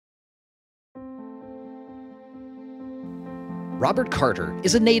Robert Carter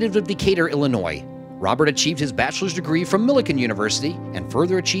is a native of Decatur, Illinois. Robert achieved his bachelor's degree from Millikan University and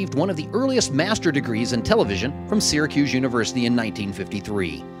further achieved one of the earliest master degrees in television from Syracuse University in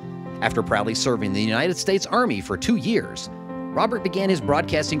 1953. After proudly serving in the United States Army for 2 years, Robert began his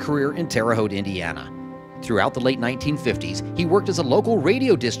broadcasting career in Terre Haute, Indiana. Throughout the late 1950s, he worked as a local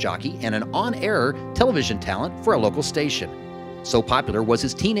radio disc jockey and an on-air television talent for a local station. So popular was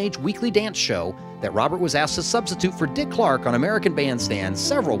his teenage weekly dance show that Robert was asked to substitute for Dick Clark on American Bandstand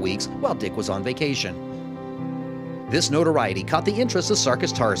several weeks while Dick was on vacation. This notoriety caught the interest of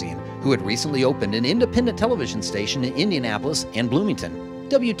Sarkis Tarzian, who had recently opened an independent television station in Indianapolis and Bloomington,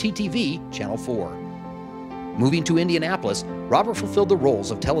 WTTV Channel 4. Moving to Indianapolis, Robert fulfilled the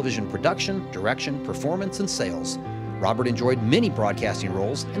roles of television production, direction, performance, and sales. Robert enjoyed many broadcasting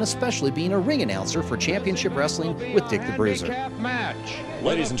roles, and especially being a ring announcer for Championship Wrestling with Dick the Bruiser.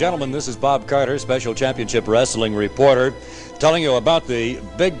 Ladies and gentlemen, this is Bob Carter, Special Championship Wrestling reporter, telling you about the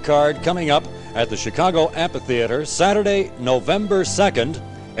big card coming up at the Chicago Amphitheater, Saturday, November 2nd,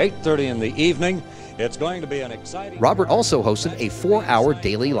 8:30 in the evening. It's going to be an exciting... Robert also hosted a 4-hour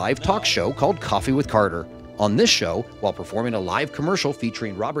daily live talk show called Coffee with Carter. On this show, while performing a live commercial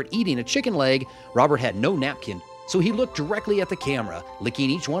featuring Robert eating a chicken leg, Robert had no napkin, so he looked directly at the camera, licking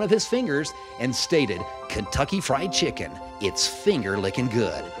each one of his fingers, and stated, "Kentucky Fried Chicken, it's finger-licking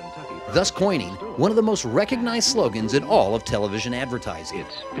good," thus coining one of the most recognized slogans in all of television advertising.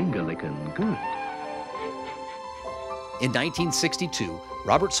 It's finger-licking good. In 1962,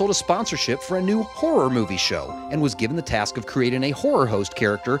 Robert sold a sponsorship for a new horror movie show and was given the task of creating a horror host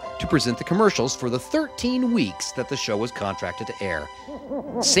character to present the commercials for the 13 weeks that the show was contracted to air.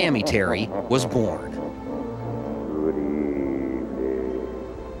 Sammy Terry was born. Good evening.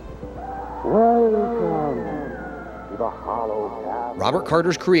 Welcome to the Hollow Tavern. Robert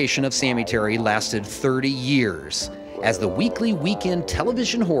Carter's creation of Sammy Terry lasted 30 years as the weekly weekend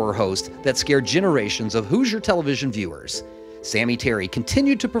television horror host that scared generations of Hoosier television viewers. Sammy Terry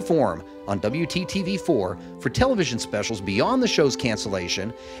continued to perform on WTTV4 for television specials beyond the show's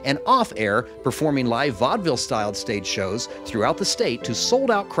cancellation and off-air, performing live vaudeville-styled stage shows throughout the state to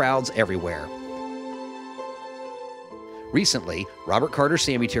sold-out crowds everywhere. Recently, Robert Carter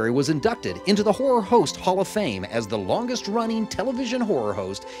Sammy Terry was inducted into the Horror Host Hall of Fame as the longest-running television horror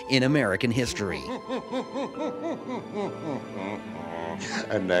host in American history.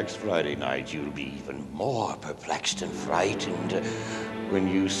 And next Friday night, you'll be even more perplexed and frightened when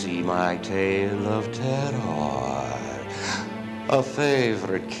you see my tale of terror. A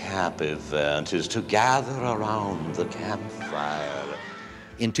favorite camp event is to gather around the campfire.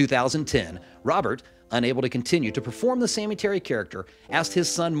 In 2010, Robert, unable to continue to perform the Sammy Terry character, asked his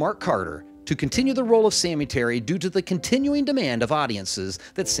son Mark Carter to continue the role of Sammy Terry due to the continuing demand of audiences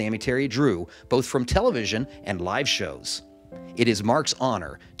that Sammy Terry drew, both from television and live shows. It is Mark's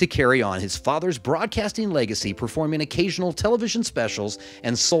honor to carry on his father's broadcasting legacy, performing occasional television specials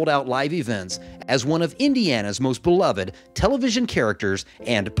and sold-out live events as one of Indiana's most beloved television characters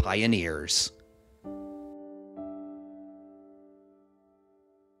and pioneers.